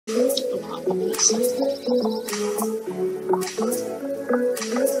More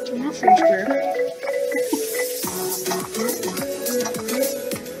French beer.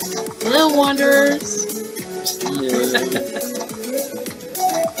 Hello, Wanderers.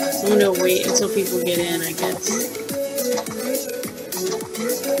 I'm gonna wait until people get in, I guess.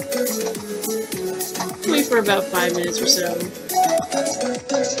 Wait for about 5 minutes or so.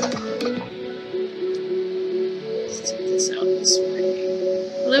 Let's take this out this way.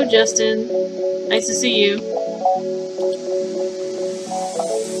 Hello, Justin. Nice to see you.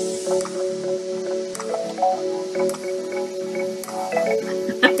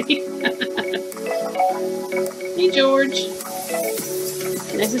 Hey, George.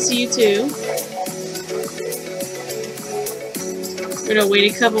 Nice to see you too. We're gonna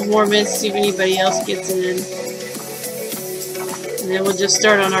wait a couple more minutes to see if anybody else gets in. And then we'll just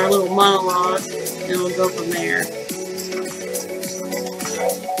start on our little monologue and we'll go from there.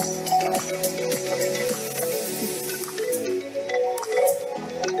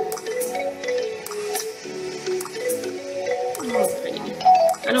 Alrighty.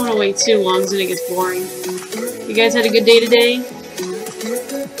 I don't want to wait too long so it gets boring. You guys had a good day today?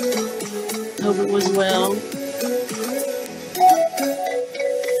 Hope it was well.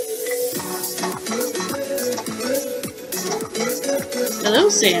 Hello,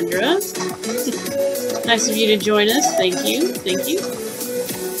 Sandra. Nice of you to join us. Thank you. Thank you.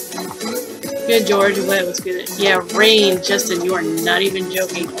 Good, George. What's good? Yeah, rain. Justin, you are not even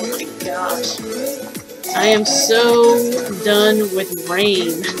joking. Oh my gosh. I am so done with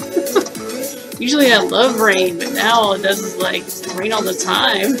rain. Usually I love rain, but now all it does is like rain all the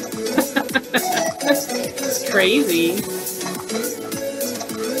time. It's crazy.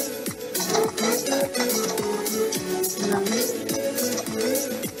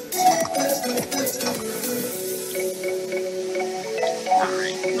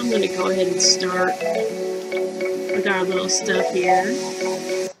 Alright, I'm going to go ahead and start with our little stuff here.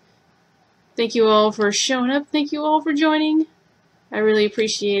 Thank you all for showing up. Thank you all for joining. I really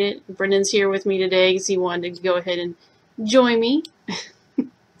appreciate it. Brendan's here with me today because he wanted to go ahead and join me.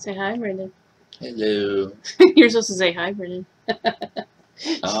 Say hi, Brendan. Hello. You're supposed to say hi, Brendan.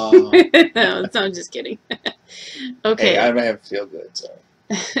 Oh. No, I'm just kidding. Okay. Hey, I might have to feel good, so.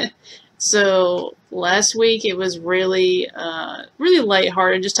 So last week it was really, really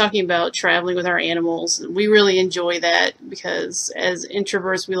lighthearted, just talking about traveling with our animals. We really enjoy that because as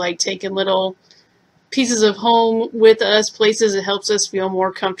introverts, we like taking little pieces of home with us, places it helps us feel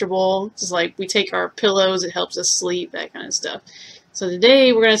more comfortable. Just like we take our pillows, it helps us sleep, that kind of stuff. So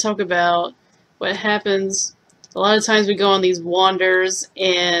today we're going to talk about what happens. A lot of times we go on these wanders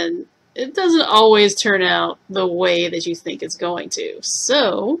and it doesn't always turn out the way that you think it's going to.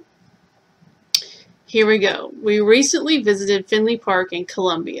 So here we go. We recently visited Finley Park in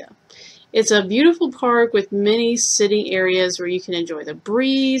Columbia. It's a beautiful park with many sitting areas where you can enjoy the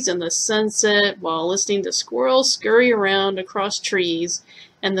breeze and the sunset while listening to squirrels scurry around across trees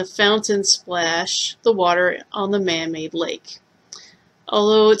and the fountain splash the water on the man-made lake.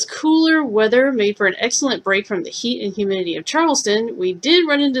 Although it's cooler weather made for an excellent break from the heat and humidity of Charleston, we did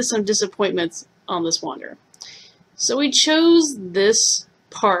run into some disappointments on this wander. So we chose this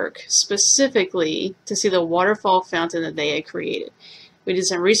park specifically to see the waterfall fountain that they had created. We did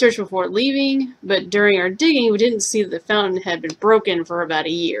some research before leaving, but during our digging, we didn't see that the fountain had been broken for about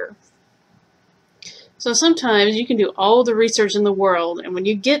a year. So sometimes you can do all the research in the world, and when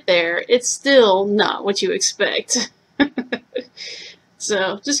you get there, it's still not what you expect.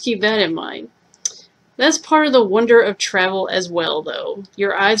 So just keep that in mind. That's part of the wonder of travel as well, though.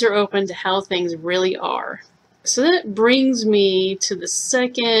 Your eyes are open to how things really are. So that brings me to the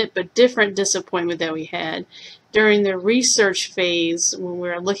second but different disappointment that we had. During the research phase, when we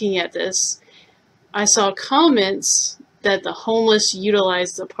were looking at this, I saw comments that the homeless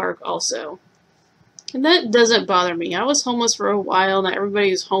utilized the park also. And that doesn't bother me. I was homeless for a while. Not everybody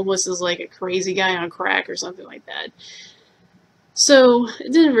who's homeless is like a crazy guy on crack or something like that. So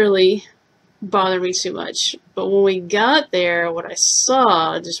it didn't really bother me too much. But when we got there, what I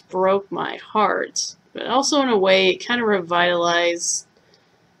saw just broke my heart. But also in a way, it kind of revitalized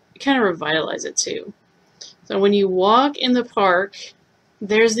it too. So when you walk in the park,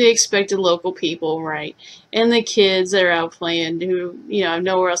 there's the expected local people, right? And the kids that are out playing who, have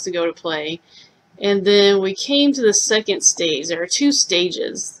nowhere else to go to play. And then we came to the second stage. There are two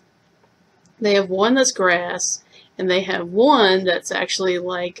stages. They have one that's grass, and they have one that's actually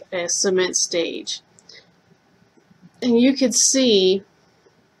like a cement stage. And you could see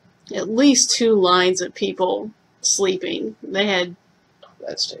at least 2 lines of people sleeping. They had,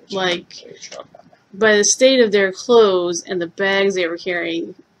 That stage. like, by the state of their clothes and the bags they were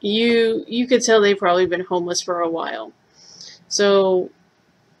carrying, you could tell they've probably been homeless for a while. So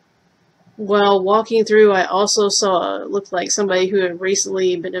while walking through, I also saw it looked like somebody who had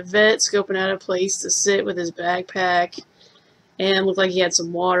recently been a vet, scoping out a place to sit with his backpack, and looked like he had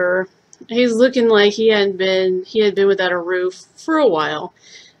some water. He's looking like he had been without a roof for a while.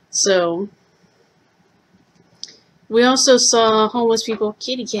 So we also saw homeless people.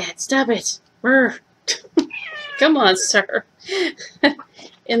 Kitty cat, stop it! Brr. Come on, sir.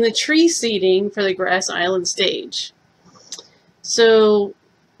 In the tree seating for the Grass Island stage. So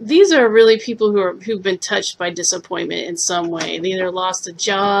these are really people who've been touched by disappointment in some way. They either lost a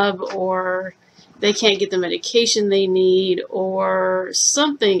job, or they can't get the medication they need, or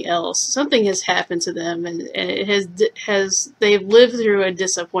something else. Something has happened to them, and they've lived through a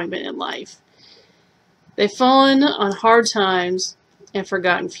disappointment in life. They've fallen on hard times and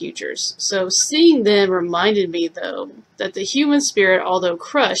forgotten futures. So seeing them reminded me, though, that the human spirit, although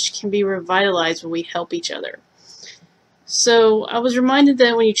crushed, can be revitalized when we help each other. So I was reminded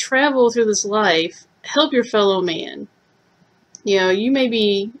that when you travel through this life, help your fellow man. You know, you may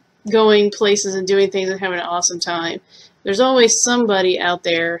be going places and doing things and having an awesome time. There's always somebody out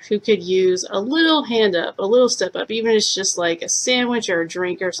there who could use a little hand up, a little step up, even if it's just like a sandwich or a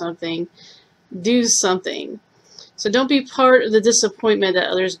drink or something. Do something. So don't be part of the disappointment that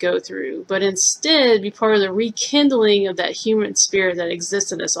others go through, but instead be part of the rekindling of that human spirit that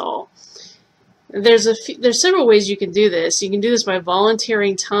exists in us all. There's several ways you can do this. You can do this by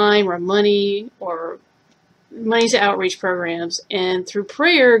volunteering time or money to outreach programs, and through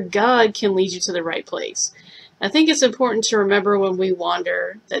prayer, God can lead you to the right place. I think it's important to remember when we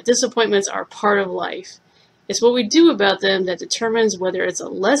wander that disappointments are part of life. It's what we do about them that determines whether it's a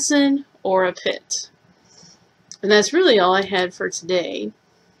lesson or a pit. And that's really all I had for today.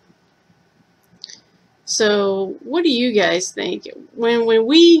 So what do you guys think? When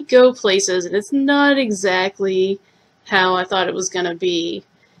we go places and it's not exactly how I thought it was going to be,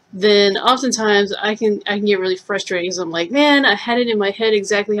 then oftentimes I can get really frustrated because I'm like, man, I had it in my head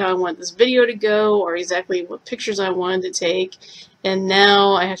exactly how I want this video to go, or exactly what pictures I wanted to take, and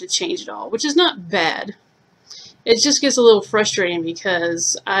now I have to change it all, which is not bad. It just gets a little frustrating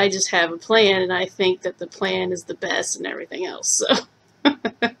because I just have a plan and I think that the plan is the best and everything else.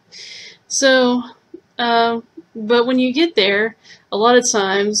 But when you get there, a lot of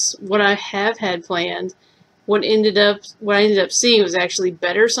times what I have had planned, what I ended up seeing was actually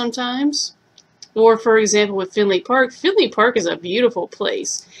better sometimes. Or for example, with Finley Park is a beautiful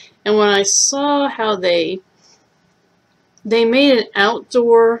place. And when I saw how they made an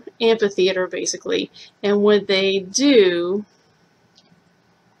outdoor amphitheater, basically, and what they did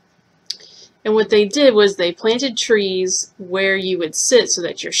was they planted trees where you would sit so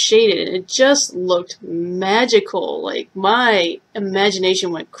that you're shaded, and it just looked magical. Like, my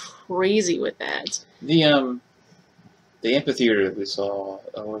imagination went crazy with that. The amphitheater that we saw,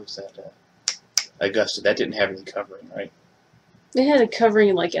 what was that? Augusta, that didn't have any covering, right? They had a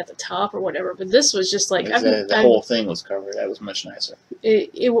covering like at the top or whatever, but this was just like the whole thing was covered. That was much nicer.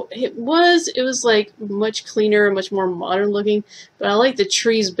 It was like much cleaner, much more modern looking. But I like the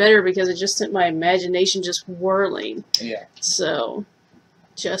trees better because it just sent my imagination just whirling. Yeah. So,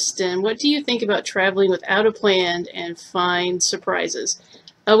 Justin, what do you think about traveling without a plan and find surprises?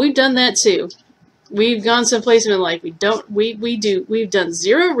 We've done that too. We've gone someplace and been like, we've done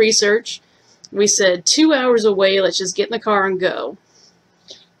zero research. We said 2 hours away, let's just get in the car and go.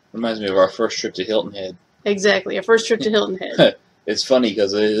 Reminds me of our first trip to Hilton Head. Exactly, our first trip to Hilton Head. It's funny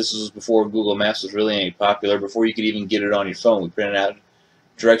because this was before Google Maps was really any popular, before you could even get it on your phone. We printed out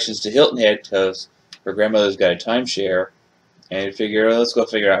directions to Hilton Head because her grandmother's got a timeshare, and we figured, let's go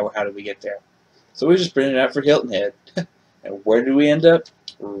figure out how do we get there. So we just printed it out for Hilton Head. And where did we end up?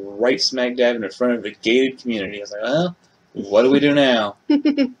 Right smack dab in front of a gated community. I was like, well, what do we do now?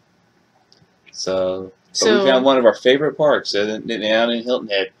 So we found one of our favorite parks out in Hilton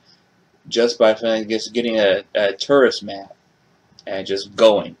Head just by getting a tourist map and just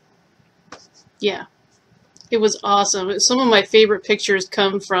going. Yeah. It was awesome. Some of my favorite pictures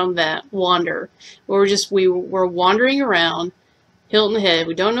come from that wander. Where we were wandering around Hilton Head.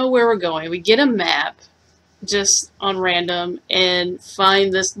 We don't know where we're going. We get a map just on random and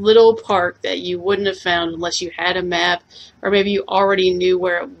find this little park that you wouldn't have found unless you had a map, or maybe you already knew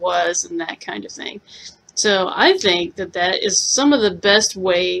where it was and that kind of thing. So I think that is some of the best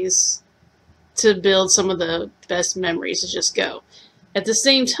ways to build some of the best memories, to just go. At the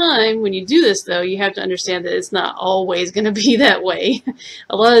same time, when you do this, though, you have to understand that it's not always going to be that way.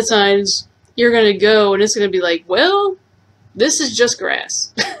 A lot of times you're going to go and it's going to be like, well, this is just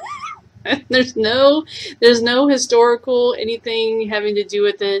grass. there's no historical anything having to do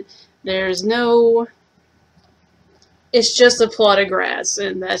with it. There's no. It's just a plot of grass,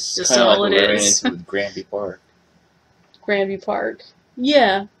 and that's just Kind of like all what it we ran is. into with Granby Park. Granby Park.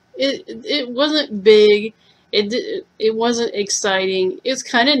 Yeah, it wasn't big. It wasn't exciting. It's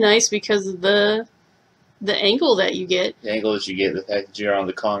kind of nice because of the angle that you get. The angle that you get, the fact that you're on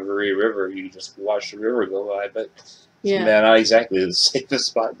the Congaree River, you just watch the river go by, but Yeah. not exactly the safest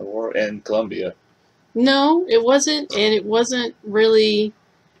spot in the world in Columbia. No, it wasn't, and it wasn't really,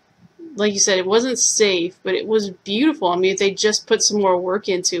 like you said, it wasn't safe, but it was beautiful. I mean, if they just put some more work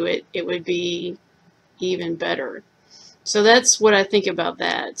into it, it would be even better. So that's what I think about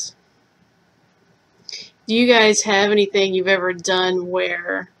that. Do you guys have anything you've ever done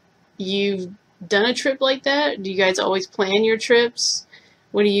where you've done a trip like that? Do you guys always plan your trips?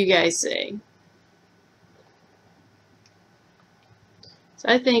 What do you guys say? So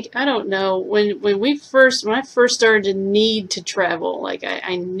I think, I don't know, when I first started to need to travel, like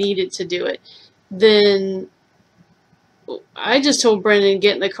I needed to do it, then I just told Brendan,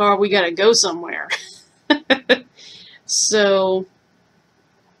 get in the car, we gotta go somewhere. So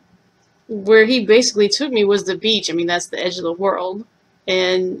where he basically took me was the beach. I mean, that's the edge of the world.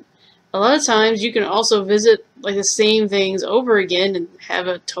 And a lot of times you can also visit like the same things over again and have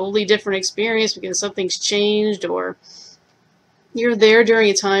a totally different experience because something's changed, or you're there during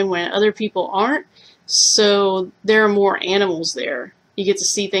a time when other people aren't, so there are more animals there. You get to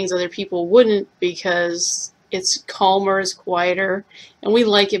see things other people wouldn't because it's calmer, it's quieter, and we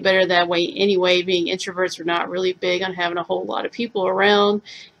like it better that way anyway. Being introverts, we're not really big on having a whole lot of people around.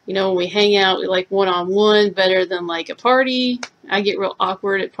 You know, when we hang out, we like one-on-one better than like a party. I get real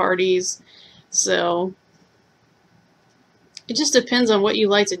awkward at parties, so it just depends on what you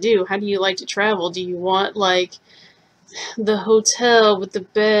like to do. How do you like to travel? Do you want like the hotel with the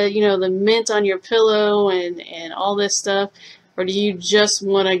bed, you know, the mint on your pillow and all this stuff? Or do you just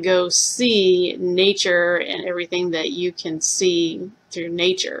want to go see nature and everything that you can see through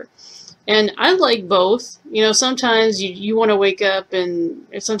nature? And I like both. You know, sometimes you want to wake up and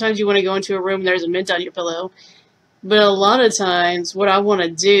sometimes you want to go into a room and there's a mint on your pillow. But a lot of times what I want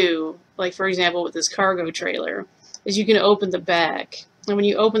to do, like for example with this cargo trailer, is you can open the back. And when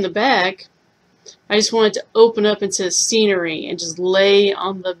you open the back, I just want it to open up into scenery and just lay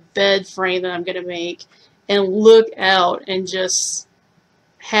on the bed frame that I'm going to make and look out and just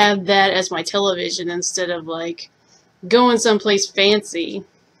have that as my television instead of like going someplace fancy.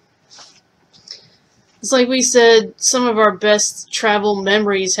 It's like we said, some of our best travel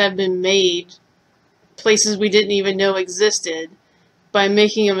memories have been made places we didn't even know existed by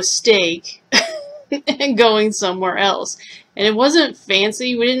making a mistake and going somewhere else. And it wasn't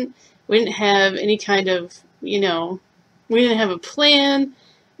fancy. We didn't have any kind of, you know, we didn't have a plan.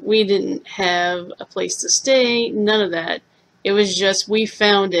 We didn't have a place to stay. None of that. It was just we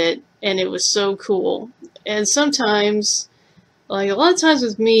found it and it was so cool. And sometimes, like a lot of times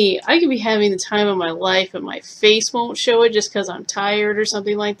with me, I could be having the time of my life and my face won't show it just because I'm tired or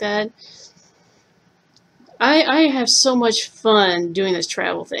something like that. I have so much fun doing this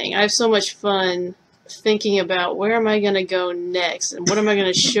travel thing. I have so much fun thinking about where am I going to go next and what am I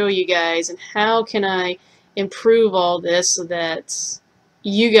going to show you guys and how can I improve all this so that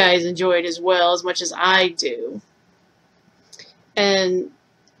you guys enjoy it as well as much as I do. And,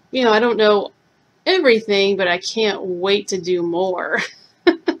 you know, I don't know everything, but I can't wait to do more.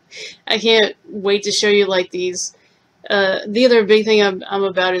 I can't wait to show you like these. The other big thing I'm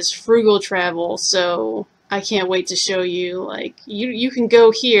about is frugal travel, so I can't wait to show you, like, you can go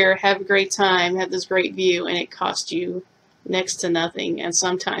here, have a great time, have this great view, and it costs you next to nothing, and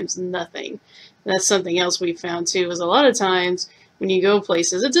sometimes nothing. And that's something else we found, too, is a lot of times when you go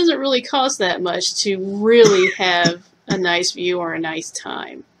places, it doesn't really cost that much to really have a nice view or a nice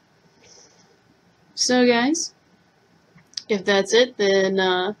time. So, guys, if that's it, then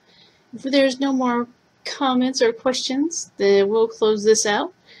if there's no more comments or questions, then we'll close this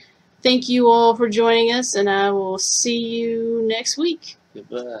out. Thank you all for joining us, and I will see you next week.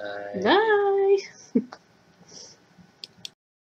 Goodbye. Bye.